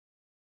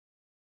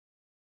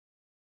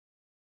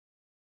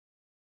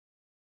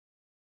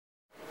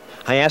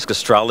I asked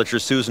astrologer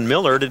Susan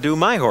Miller to do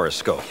my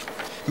horoscope.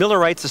 Miller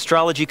writes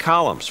astrology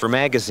columns for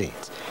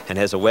magazines and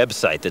has a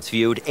website that's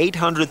viewed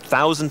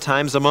 800,000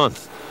 times a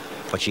month.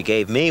 What she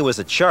gave me was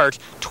a chart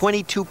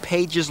 22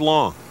 pages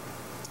long.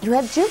 You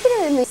have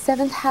Jupiter in the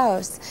 7th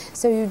house,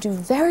 so you do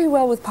very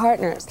well with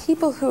partners,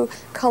 people who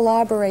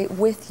collaborate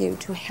with you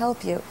to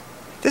help you.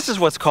 This is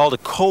what's called a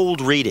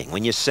cold reading,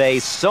 when you say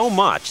so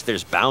much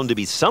there's bound to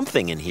be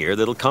something in here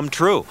that'll come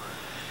true.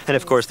 And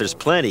of course there's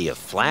plenty of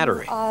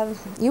flattery.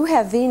 You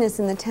have Venus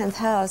in the 10th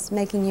house,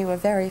 making you a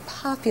very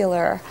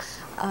popular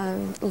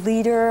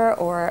leader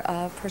or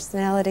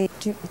personality.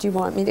 Do you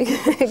want me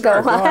to go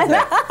on? Go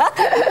ahead.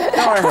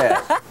 Go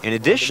ahead. In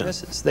addition,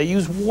 they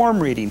use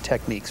warm reading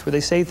techniques where they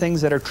say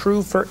things that are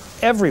true for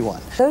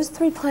everyone. Those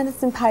 3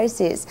 planets in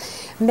Pisces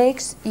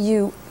makes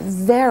you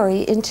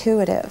very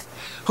intuitive.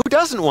 who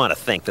doesn't want to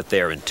think that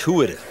they're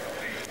intuitive?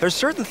 There's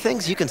certain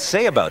things you can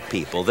say about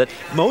people that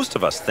most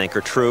of us think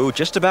are true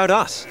just about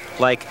us.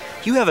 Like,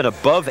 you have an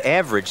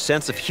above-average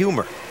sense of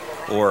humor,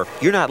 or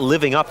you're not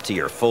living up to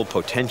your full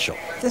potential.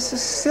 This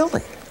is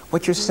silly.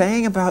 What you're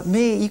saying about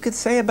me, you could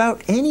say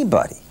about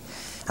anybody.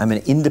 I'm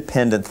an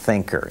independent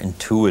thinker,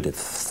 intuitive,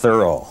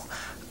 thorough.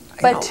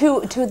 But to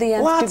the nth degree.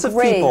 Lots of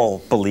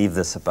people believe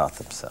this about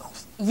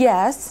themselves.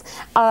 Yes,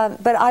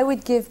 but I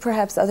would give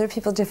perhaps other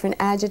people different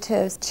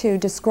adjectives to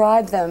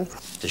describe them.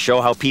 To show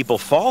how people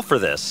fall for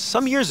this,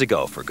 some years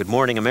ago for Good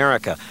Morning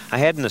America, I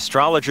had an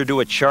astrologer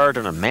do a chart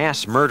on a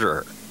mass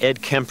murderer,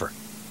 Ed Kemper.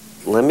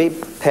 Let me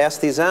pass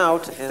these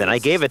out. Then I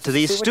gave it to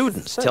these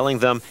students, telling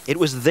them it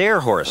was their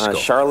horoscope.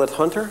 Charlotte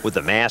Hunter? Would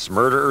the mass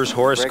murderer's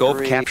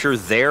horoscope capture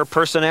their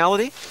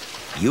personality?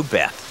 You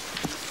bet.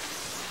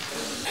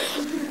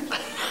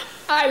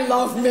 I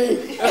love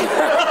me.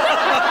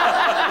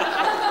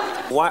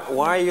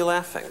 Why are you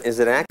laughing? Is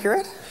it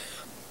accurate?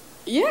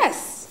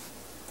 Yes.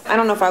 I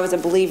don't know if I was a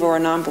believer or a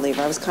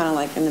non-believer. I was kind of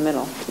like in the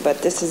middle.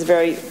 But this is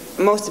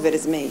most of it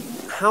is me.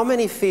 How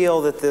many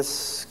feel that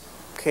this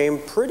came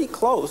pretty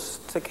close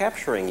to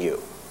capturing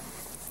you?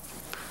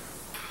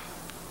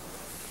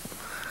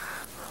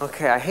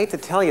 Okay, I hate to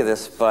tell you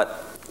this,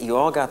 but you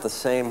all got the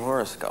same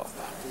horoscope.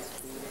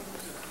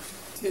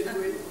 Did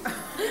we?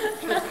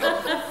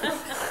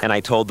 And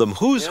I told them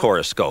whose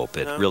horoscope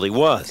it really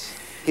was.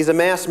 He's a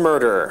mass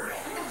murderer.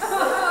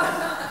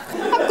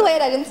 I'm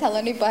glad I didn't tell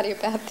anybody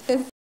about this.